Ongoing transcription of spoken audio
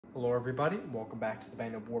Hello everybody, and welcome back to the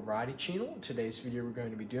Veto Bag Variety channel. Today's video we're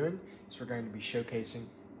going to be doing is we're going to be showcasing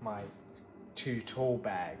my two tool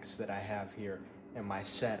bags that I have here in my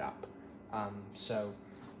setup. So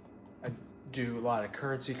I do a lot of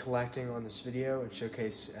currency collecting on this video and I've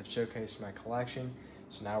showcased my collection.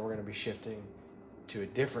 So now we're going to be shifting to a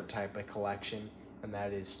different type of collection, and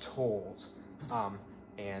that is tools.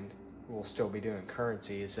 And we'll still be doing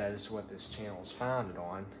currency, as that is what this channel is founded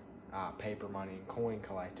on. Paper money and coin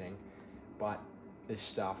collecting, but this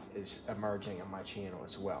stuff is emerging on my channel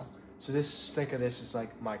as well. So think of this as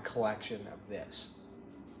like my collection of this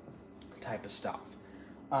type of stuff.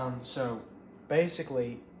 So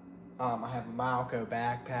basically, I have a Malco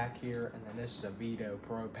backpack here, and then this is a Veto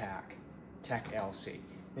Pro Pack Tech LC.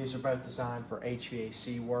 These are both designed for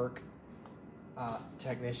HVAC work,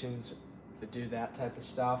 technicians that do that type of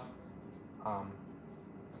stuff.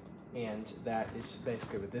 And that is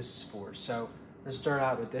basically what this is for. So I'm gonna start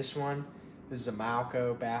out with this one. This is a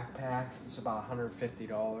Malco backpack. It's about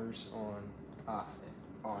 $150 on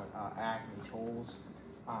Acme Tools.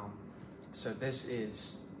 So this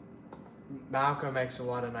is, Malco makes a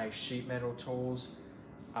lot of nice sheet metal tools,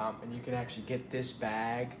 and you can actually get this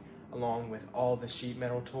bag along with all the sheet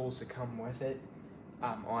metal tools that come with it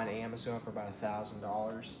on Amazon for about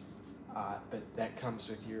 $1,000. But that comes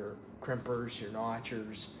with your crimpers, your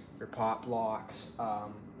notchers, your pop blocks,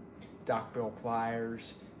 duckbill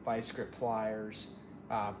pliers, vice grip pliers,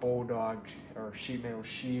 bulldog or sheet metal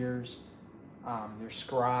shears, your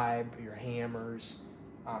scribe, your hammers,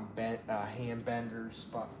 hand benders,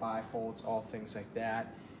 bifolds, all things like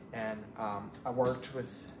that. And I worked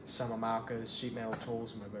with some of Malco's sheet metal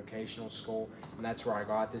tools in my vocational school, and that's where I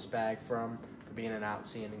got this bag from. For being an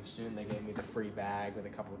outstanding student, they gave me the free bag with a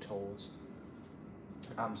couple of tools.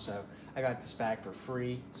 So I got this bag for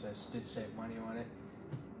free, so I did save money on it.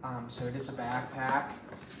 So it is a backpack.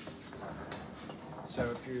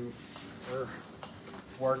 So if you are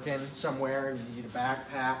working somewhere and you need a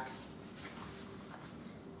backpack,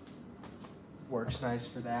 works nice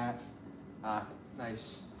for that.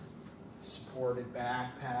 Nice supported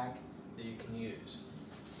backpack that you can use.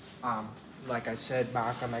 Like I said,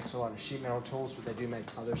 Malco makes a lot of sheet metal tools, but they do make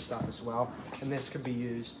other stuff as well. And this can be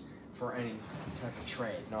used for any type of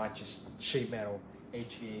trade, not just sheet metal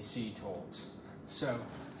HVAC tools. So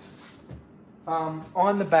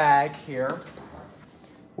on the bag here,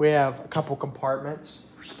 we have a couple compartments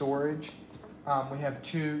for storage. We have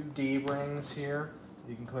two D-rings here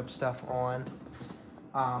you can clip stuff on.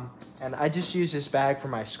 And I just use this bag for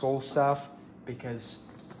my school stuff because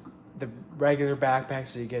the regular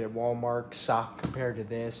backpacks that you get at Walmart suck compared to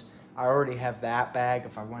this. I already have that bag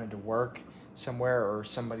if I wanted to work somewhere, or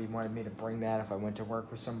somebody wanted me to bring that if I went to work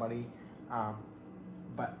for somebody,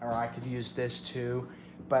 or I could use this too.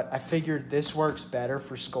 But I figured this works better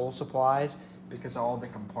for school supplies because all the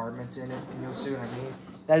compartments in it, and you'll see what I mean.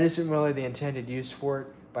 That isn't really the intended use for it,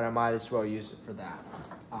 but I might as well use it for that.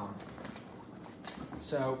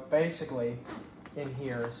 So basically, in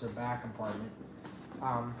here is a back compartment.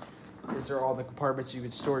 These are all the compartments you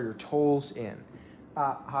could store your tools in.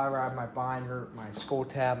 However, I have my binder, my school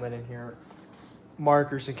tablet in here,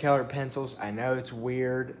 markers and colored pencils. I know it's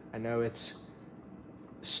weird. I know it's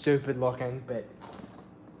stupid looking, but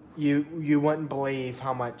you wouldn't believe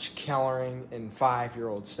how much coloring and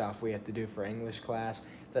 5-year-old stuff we have to do for English class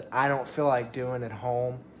that I don't feel like doing at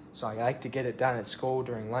home. So I like to get it done at school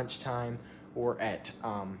during lunchtime or at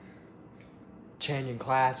changing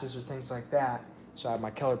classes or things like that. So I have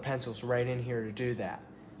my colored pencils right in here to do that.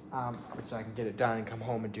 So I can get it done and come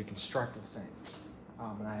home and do constructive things.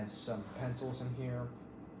 And I have some pencils in here.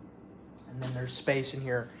 And then there's space in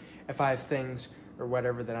here if I have things or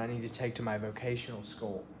whatever that I need to take to my vocational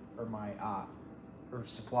school, or my or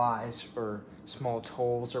supplies or small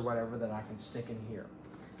tools or whatever that I can stick in here.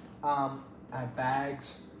 I have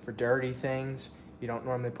bags for dirty things. You don't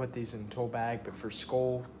normally put these in a tool bag, but for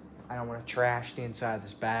school, I don't want to trash the inside of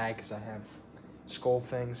this bag because I have school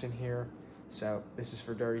things in here. So this is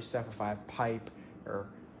for dirty stuff if I have pipe or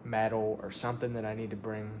metal or something that I need to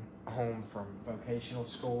bring home from vocational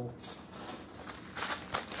school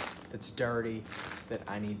that's dirty, that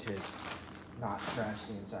I need to not trash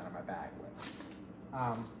the inside of my bag with.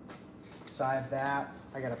 So I have that.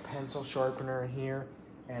 I got a pencil sharpener in here,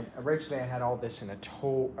 and originally I had all this in a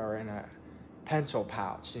tool or in a pencil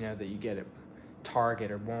pouch, you know, that you get at Target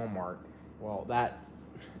or Walmart. Well,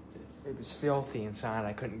 it was filthy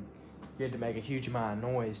inside. You had to make a huge amount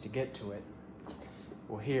of noise to get to it.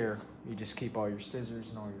 Well, here, you just keep all your scissors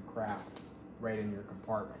and all your crap right in your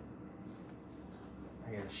compartment.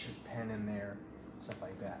 I got a pen in there, stuff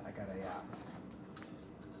like that. I got a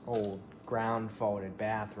old ground faulted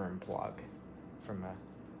bathroom plug from a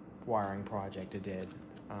wiring project I did.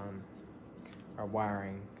 Our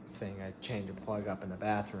wiring thing, I changed a plug up in the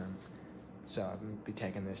bathroom. So I'm gonna be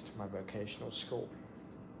taking this to my vocational school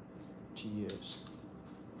to use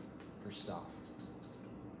for stuff.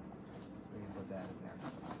 We can put that in there.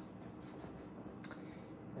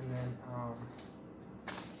 And then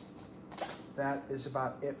that is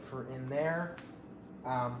about it for in there.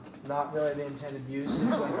 Not really the intended usage,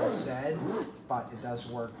 like I said, but it does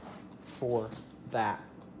work for that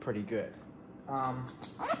pretty good. Up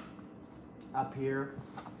here,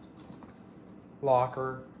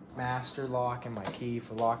 locker, master lock, and my key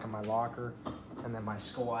for locking my locker, and then my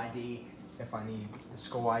school ID if I need the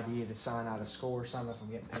school ID to sign out of school or something if I'm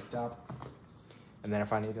getting picked up. And then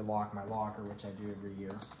if I need to lock my locker, which I do every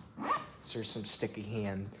year. So there's some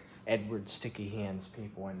Edward Sticky Hands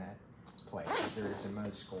people in that place, as there is in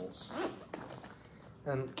most schools.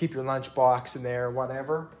 And keep your lunch box in there,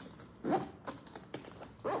 whatever.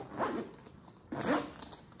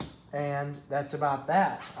 And that's about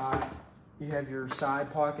that. You have your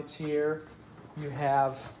side pockets here. You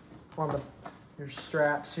have your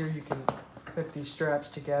straps here. You can put these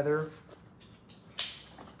straps together.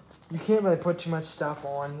 You can't really put too much stuff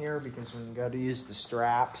on here because when you go to use the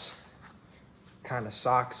straps, it kind of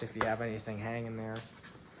sucks if you have anything hanging there.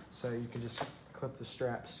 So you can just clip the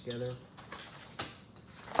straps together.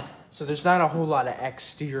 So there's not a whole lot of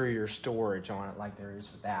exterior storage on it like there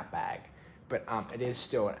is with that bag, but it is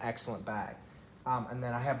still an excellent bag. And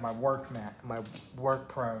then I have my work mat, my Work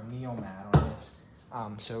Pro Neo mat on this.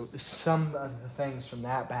 So some of the things from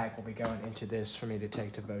that bag will be going into this for me to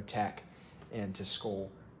take to Votech and to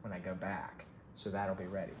school when I go back. So that'll be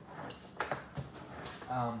ready.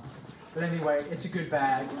 But anyway, it's a good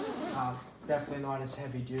bag. Definitely not as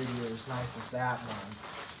heavy duty or as nice as that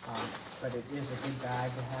one. But it is a good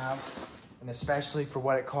bag to have. And especially for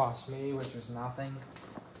what it cost me, which was nothing,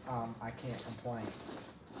 I can't complain.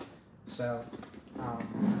 So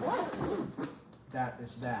that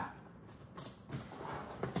is that.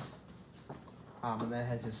 And that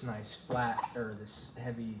has this nice flat, or this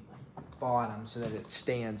heavy bottom so that it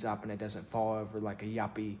stands up and it doesn't fall over like a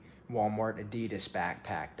yuppie Walmart Adidas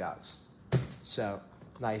backpack does. So,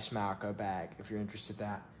 nice Malco bag. If you're interested in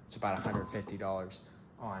that, it's about $150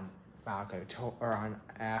 on Malco or on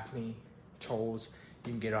Acme tolls.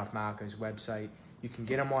 You can get off Malco's website. You can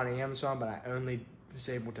get them on Amazon, but I only was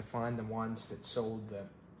able to find the ones that sold the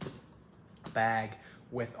bag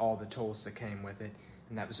with all the tools that came with it,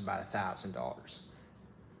 and that was about $1,000.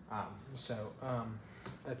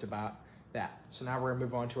 That's about that. So now we're gonna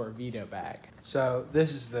move on to our Veto bag. So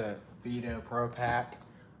this is the Veto Pro Pack.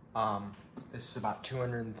 This is about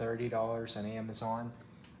 $230 on Amazon.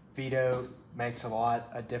 Veto makes a lot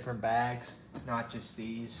of different bags, not just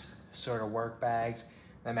these sort of work bags.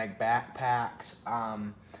 They make backpacks,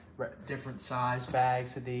 different size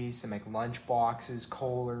bags of these. They make lunch boxes,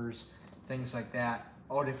 coolers, things like that.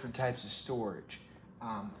 All different types of storage.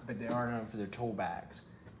 But they are known for their tool bags.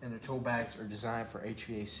 And the tool bags are designed for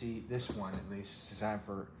HVAC. This one, at least, is designed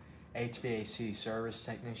for HVAC service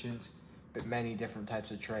technicians. But many different types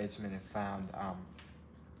of tradesmen have found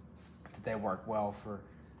that they work well for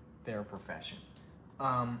their profession.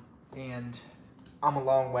 And I'm a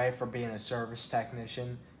long way from being a service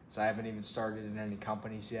technician, so I haven't even started in any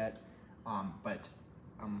companies yet. But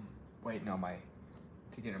I'm waiting on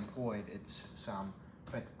to get employed.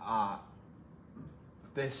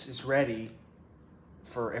 This is ready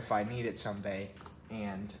for if I need it someday,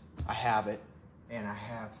 and I have it, and I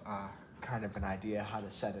have kind of an idea how to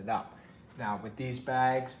set it up. Now with these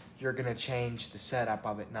bags, you're gonna change the setup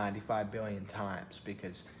of it 95 billion times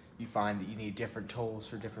because you find that you need different tools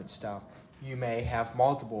for different stuff. You may have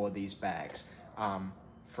multiple of these bags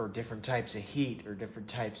for different types of heat or different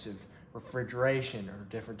types of refrigeration or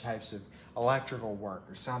different types of electrical work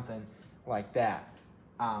or something like that.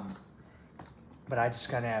 But I just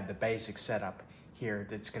kind of have the basic setup here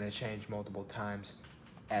that's going to change multiple times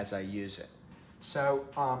as I use it. So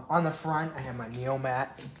on the front, I have my Neo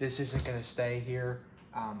mat. This isn't going to stay here.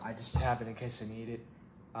 I just have it in case I need it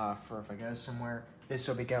for if I go somewhere. This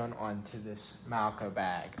will be going onto this Malco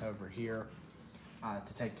bag over here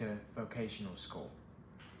to take to vocational school.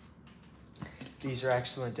 These are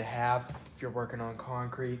excellent to have if you're working on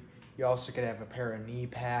concrete. You also could have a pair of knee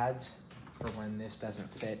pads for when this doesn't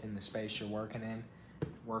fit in the space you're working in.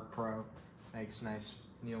 Work Pro makes nice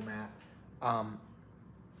Neo mat.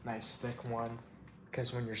 Nice thick one.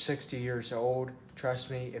 Because when you're 60 years old, trust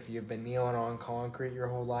me, if you've been kneeling on concrete your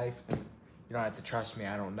whole life, and you don't have to trust me,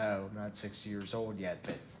 I don't know, I'm not 60 years old yet,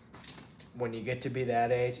 but when you get to be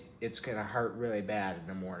that age, it's gonna hurt really bad in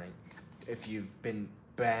the morning. if you've been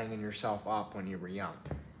banging yourself up when you were young.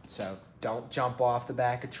 So don't jump off the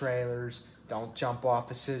back of trailers. Don't jump off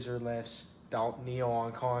of scissor lifts. Don't kneel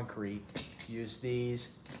on concrete. Use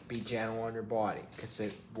these. Be gentle on your body because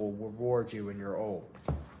it will reward you when you're old.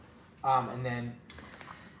 And then,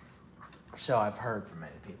 so I've heard from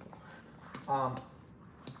many people.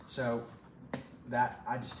 So that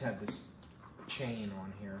I just have this chain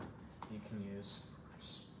on here you can use.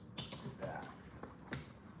 Just do that.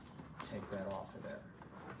 Take that off of there.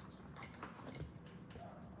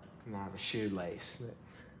 And I have a shoelace that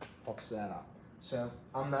hooks that up. So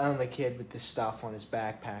I'm the only kid with this stuff on his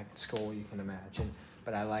backpack at school, you can imagine.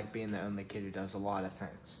 But I like being the only kid who does a lot of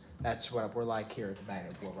things. That's what we're like here at the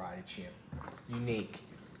Veto Bag Gym. Unique.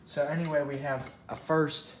 So anyway, we have a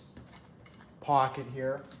first pocket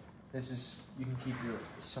here. This is, you can keep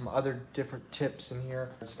some other different tips in here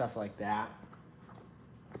and stuff like that.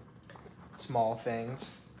 Small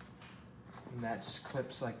things. And that just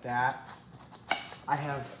clips like that. I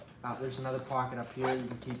have, there's another pocket up here you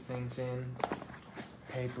can keep things in.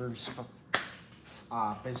 Papers,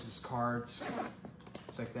 business cards,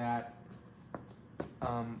 things like that.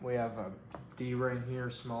 We have a D-ring here,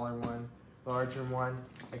 smaller one, larger one.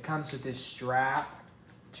 It comes with this strap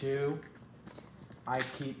too. I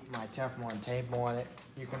keep my Teflon tape on it.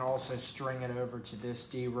 You can also string it over to this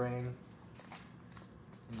D-ring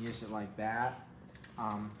and use it like that.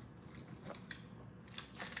 But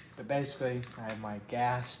basically, I have my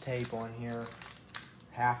gas tape on here,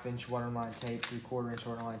 1/2-inch waterline tape, 3/4-inch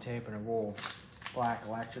waterline tape, and a roll of black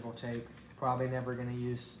electrical tape. Probably never gonna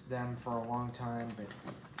use them for a long time, but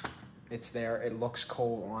it's there. It looks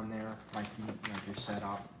cool on there, like you're set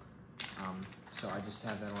up. So I just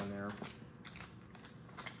have that on there.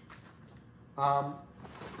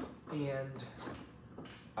 And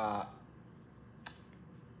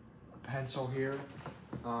pencil here,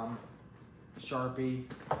 Sharpie,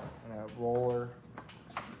 and a roller.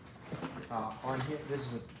 On here,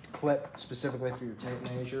 this is a clip specifically for your tape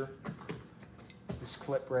measure. This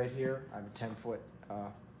clip right here, I have a 10-foot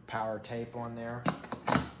power tape on there.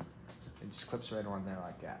 It just clips right on there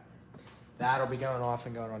like that. That'll be going off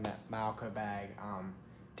and going on that Malco bag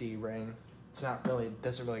D-ring. It's not really, it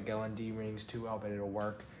doesn't really go in D-rings too well, but it'll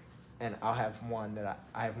work. And I'll have one that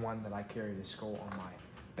I carry to school on my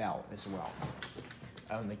belt as well.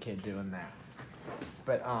 I'm the kid doing that.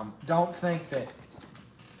 But don't think that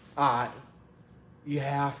you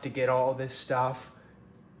have to get all this stuff.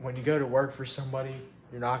 When you go to work for somebody,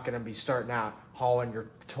 you're not going to be starting out hauling your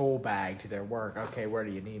tool bag to their work. Okay, where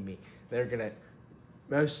do you need me?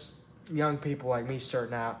 Most young people like me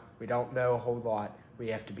starting out, we don't know a whole lot. We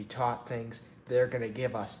have to be taught things. They're going to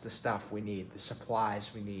give us the stuff we need, the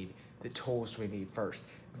supplies we need, the tools we need first.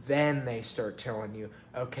 Then they start telling you,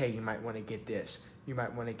 okay, you might want to get this. You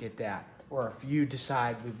might want to get that. Or if you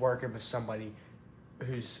decide we're working with somebody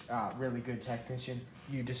who's a really good technician,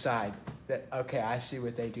 you decide that, okay, I see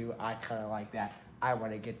what they do. I kind of like that. I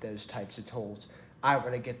want to get those types of tools. I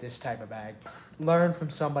want to get this type of bag. Learn from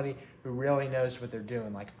somebody who really knows what they're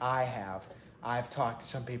doing, like I have. I've talked to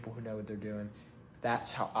some people who know what they're doing.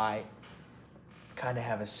 That's how I kind of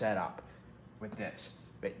have a setup with this.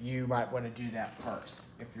 But you might want to do that first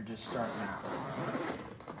if you're just starting out.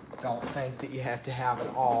 Don't think that you have to have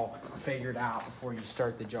it all figured out before you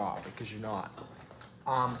start the job, because you're not.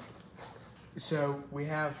 So we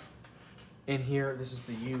have in here, this is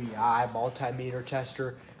the UEI multimeter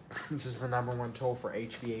tester. This is the #1 tool for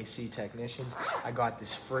HVAC technicians. I got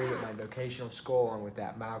this free at my vocational school along with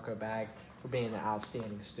that Malco bag for being an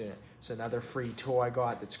outstanding student. It's another free tool I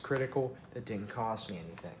got that's critical that didn't cost me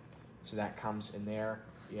anything. So that comes in there.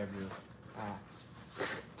 You have your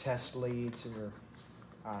test leads and your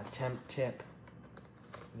temp tip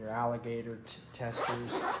and your alligator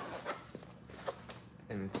testers.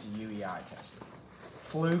 And it's a UEI tester.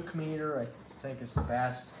 Fluke meter, I think, is the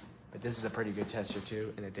best, but this is a pretty good tester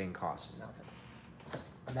too, and it didn't cost me nothing.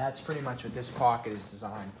 And that's pretty much what this pocket is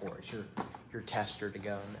designed for. It's your tester to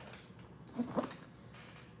go in there.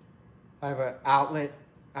 I have an outlet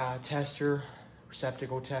tester,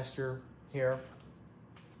 receptacle tester here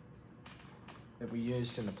that we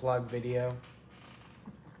used in the plug video,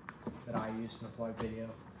 that I used in the plug video.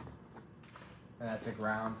 And that's a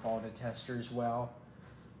ground faulted tester as well.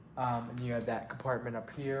 And you have that compartment up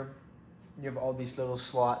here. You have all these little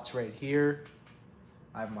slots right here.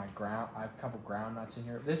 I have a couple ground nuts in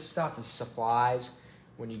here. This stuff is supplies.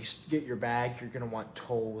 When you get your bag, you're gonna want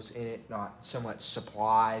tools in it, not so much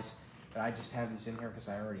supplies. But I just have these in here because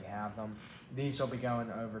I already have them. These will be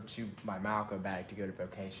going over to my Malco bag to go to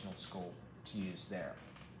vocational school to use there.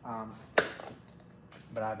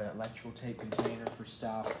 But I have an electrical tape container for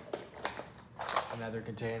stuff. Another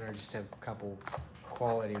container, I just have a couple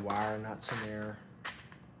quality wire nuts in there.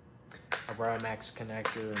 A Romex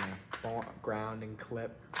connector and a grounding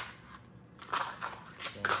clip.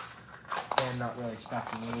 So, again, not really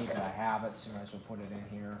stuff you need, but I have it, so I might as well put it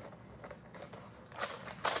in here.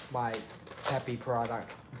 My Peppy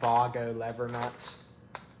product, Vago lever nuts.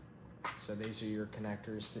 So these are your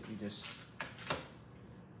connectors that you just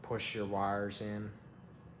push your wires in,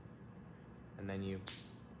 and then you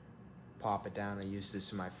pop it down. I used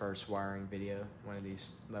this in my first wiring video, one of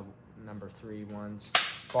these level number 3 ones.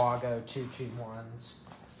 Vago 221s.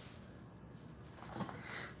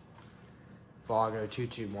 Vago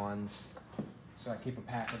 221s. So I keep a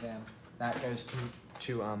pack of them. That goes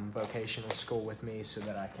to vocational school with me so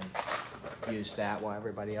that I can use that while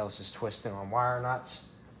everybody else is twisting on wire nuts.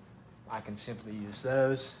 I can simply use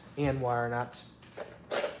those and wire nuts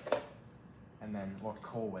and then look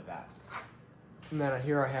cool with that. And then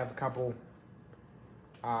here I have a couple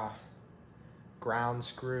ground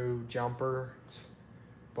screw jumpers,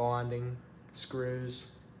 bonding screws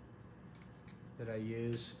that I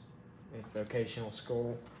use at vocational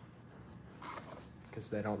school because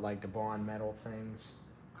they don't like to bond metal things.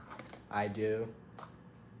 I do,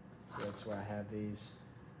 so that's why I have these.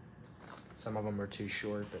 Some of them are too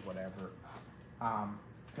short, but whatever.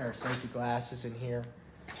 Pair of safety glasses in here.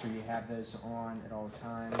 Make sure you have those on at all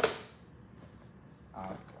times.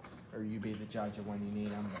 Or you be the judge of when you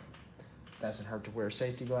need them. It doesn't hurt to wear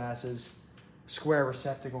safety glasses. Square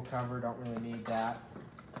receptacle cover, don't really need that,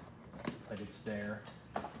 but it's there.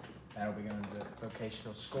 That'll be going to the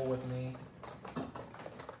vocational school with me.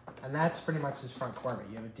 And that's pretty much this front compartment.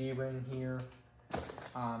 You have a D-ring here,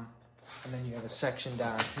 and then you have a section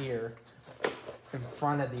down here in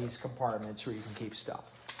front of these compartments where you can keep stuff.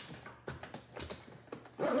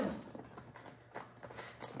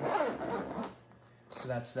 So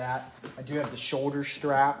that's that. I do have the shoulder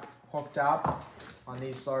strap hooked up on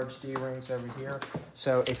these large D-rings over here.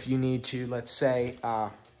 So if you need to, let's say,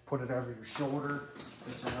 put it over your shoulder,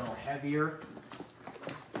 it's a little heavier.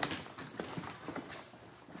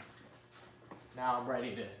 Now I'm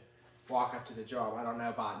ready to walk up to the job. I don't know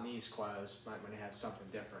about these clothes, might want to have something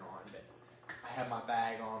different on, but I have my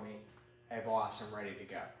bag on me. Hey boss, I'm ready to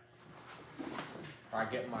go. Or I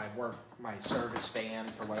get my service van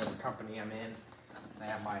for whatever company I'm in. I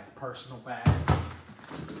have my personal bag.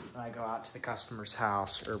 And I go out to the customer's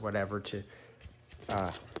house or whatever to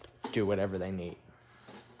do whatever they need.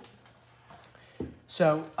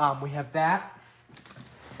 So we have that.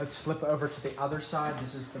 Let's flip over to the other side.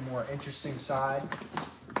 This is the more interesting side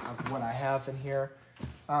of what I have in here.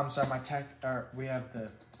 So we have the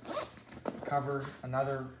cover,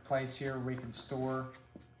 another place here where we can store,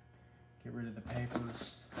 get rid of the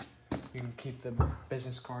papers. You can keep the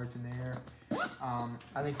business cards in there.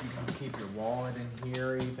 I think you can keep your wallet in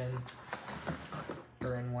here even,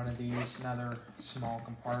 or in one of these, another small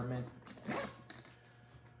compartment.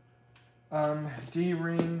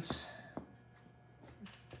 D-rings.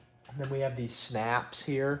 And then we have these snaps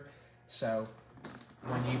here. So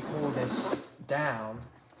when you pull this down,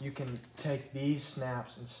 you can take these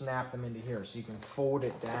snaps and snap them into here. So you can fold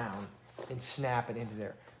it down and snap it into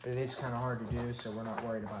there. But it is kind of hard to do, so we're not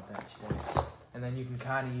worried about that today. And then you can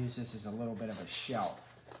kind of use this as a little bit of a shelf.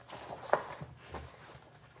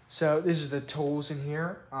 So these are the tools in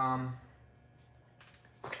here. I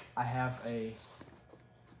have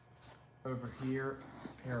over here,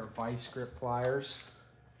 a pair of vice grip pliers.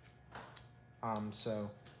 So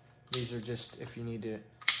these are just if you need to,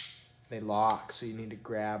 they lock, so you need to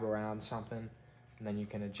grab around something, and then you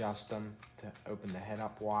can adjust them to open the head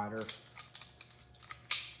up wider.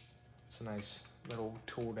 It's a nice little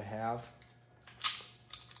tool to have.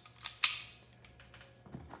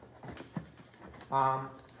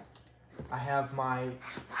 I have my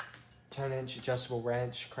 10-inch adjustable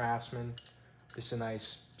wrench, Craftsman. It's a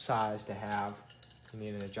nice size to have. You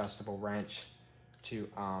need an adjustable wrench to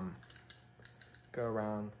go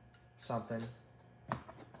around something.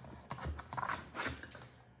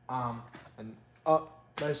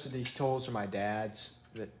 Most of these tools are my dad's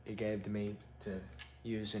that he gave to me to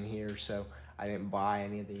use in here, so I didn't buy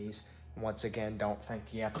any of these. Once again, don't think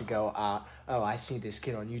you have to go, oh, I see this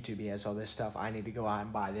kid on YouTube, he has all this stuff, I need to go out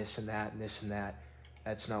and buy this and that and this and that.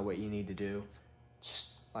 That's not what you need to do.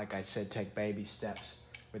 Just, like I said, take baby steps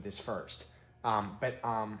with this first.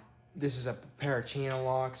 This is a pair of channel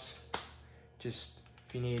locks. Just,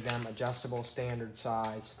 if you need them, adjustable, standard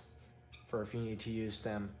size, for if you need to use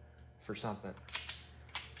them for something.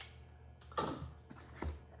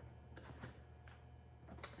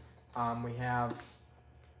 We have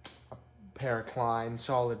a pair of Klein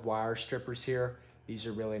solid wire strippers here. These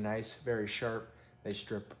are really nice, very sharp. They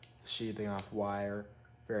strip sheathing off wire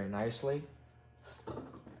very nicely.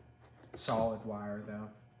 Solid wire though.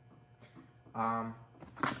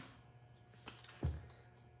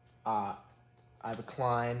 I have a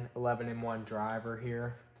Klein 11-in-1 driver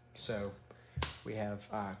here. So we have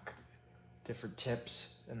different tips,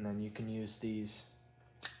 and then you can use these.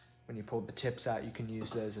 When you pull the tips out, you can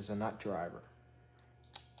use those as a nut driver.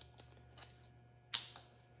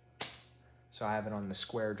 So I have it on the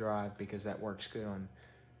square drive because that works good on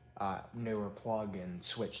newer plug and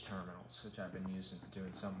switch terminals, which I've been using,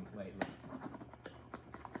 doing some lately.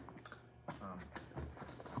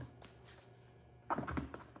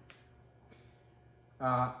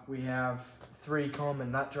 We have 3 comb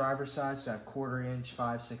and nut driver size. So I have 1/4 inch,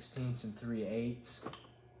 5/16, and 3/8.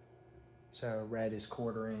 So red is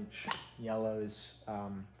 1/4 inch, yellow is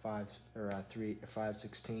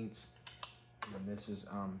 5/16, and then this is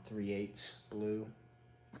 3/8 blue.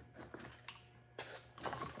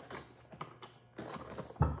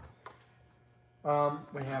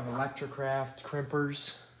 We have Electrocraft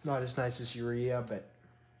crimpers, not as nice as urea, but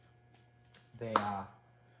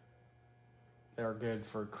they're good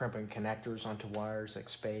for crimping connectors onto wires like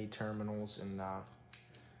spade terminals and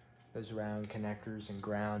those round connectors and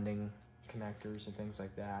grounding connectors and things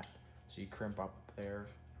like that. So you crimp up there.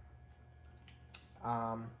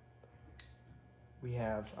 We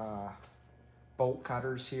have bolt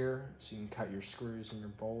cutters here, so you can cut your screws and your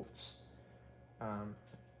bolts.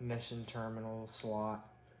 Ignition terminal slot,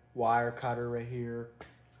 wire cutter right here,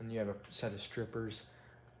 and you have a set of strippers.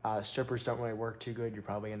 Strippers don't really work too good. You're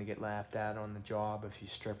probably going to get laughed at on the job if you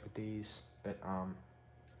strip with these, but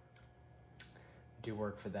do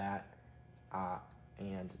work for that.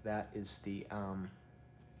 And that is the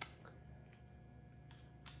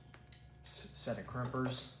set of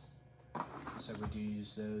crimpers. So we do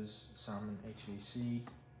use those some in HVAC.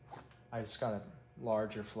 I just got a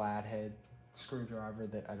larger flathead screwdriver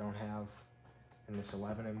that I don't have in this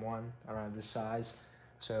 11-in-1. I don't have this size.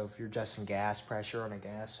 So if you're adjusting gas pressure on a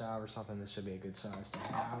gas valve or something, this should be a good size to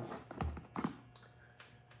have.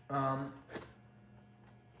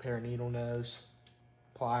 Pair of needle nose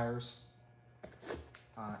pliers.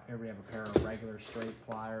 Here we have a pair of regular straight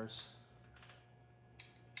pliers.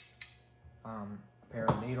 Pair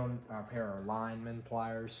of lineman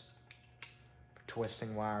pliers for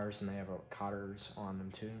twisting wires, and they have cutters on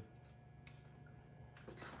them too.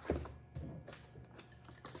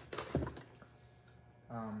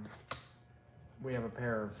 We have a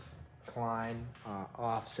pair of Klein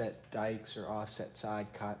offset dikes or offset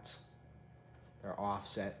side cuts. They're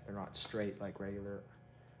offset, they're not straight like regular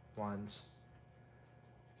ones.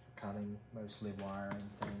 Cutting mostly wire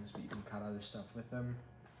and things, but you can cut other stuff with them.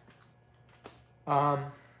 A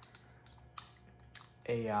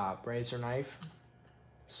razor knife,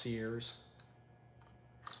 Sears.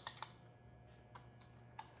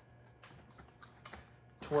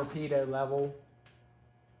 Torpedo level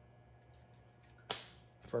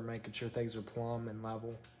for making sure things are plumb and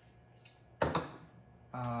level.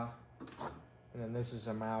 And then this is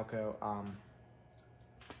a Malco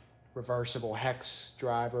reversible hex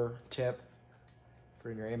driver tip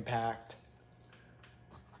for your impact.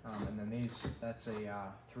 And then that's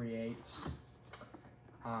a 3/8.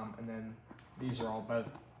 And then these are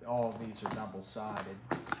all of these are double-sided.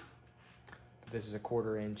 This is a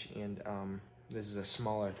 1/4 inch, and this is a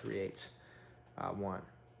smaller 3/8 one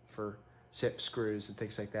for SIP screws and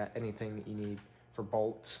things like that. Anything that you need for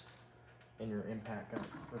bolts in your impact gun.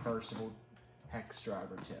 Reversible hex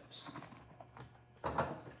driver tips.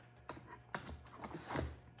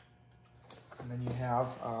 And then you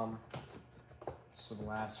have, so the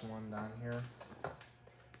last one down here,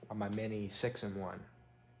 my mini 6-in-1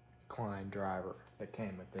 Klein driver that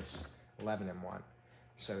came with this 11-in-1.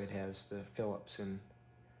 So it has the Phillips and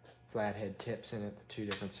flathead tips in it, the 2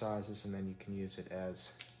 different sizes, and then you can use it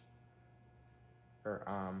as, you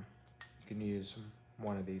can use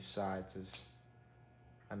one of these sides as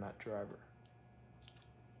a nut driver.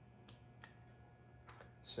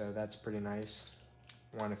 So that's pretty nice.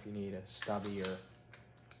 One if you need a stubby or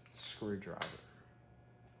screwdriver.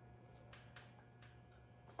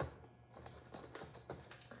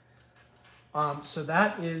 So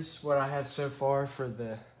that is what I have so far for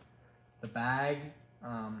the bag.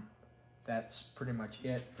 That's pretty much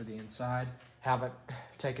it for the inside. Haven't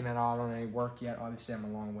taken it out on any work yet. Obviously, I'm a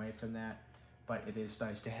long way from that, but it is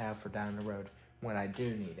nice to have for down the road when I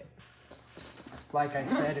do need it. Like I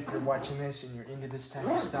said, if you're watching this and you're into this type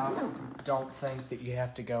of stuff, don't think that you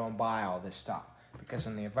have to go and buy all this stuff. Because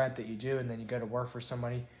in the event that you do and then you go to work for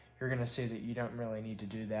somebody, you're going to see that you don't really need to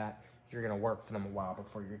do that. You're going to work for them a while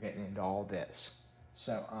before you're getting into all this.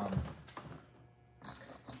 So,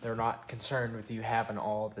 they're not concerned with you having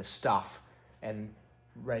all of this stuff and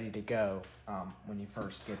ready to go when you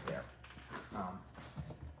first get there.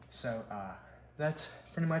 So that's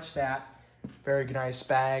pretty much that. Very nice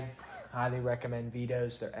bag. Highly recommend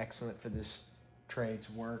Veto's. They're excellent for this trade's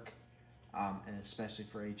work, and especially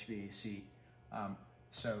for HVAC.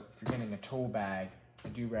 So if you're getting a tool bag, I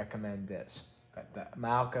do recommend this. But the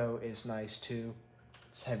Malco is nice too.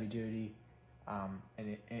 It's heavy duty,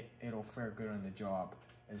 and it'll fare good on the job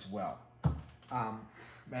as well.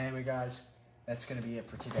 But anyway, guys, that's going to be it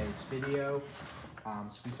for today's video.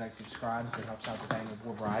 So please like, subscribe, so it helps out the Bang of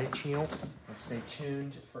War Variety channel. And stay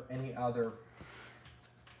tuned for any other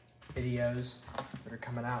videos that are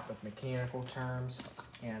coming out with mechanical terms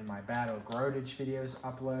and my Battle of Grodage videos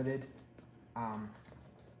uploaded. And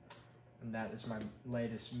that is my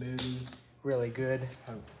latest movie. Really good.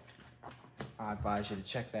 I advise you to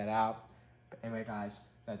check that out. But anyway, guys,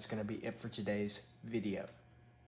 that's going to be it for today's video.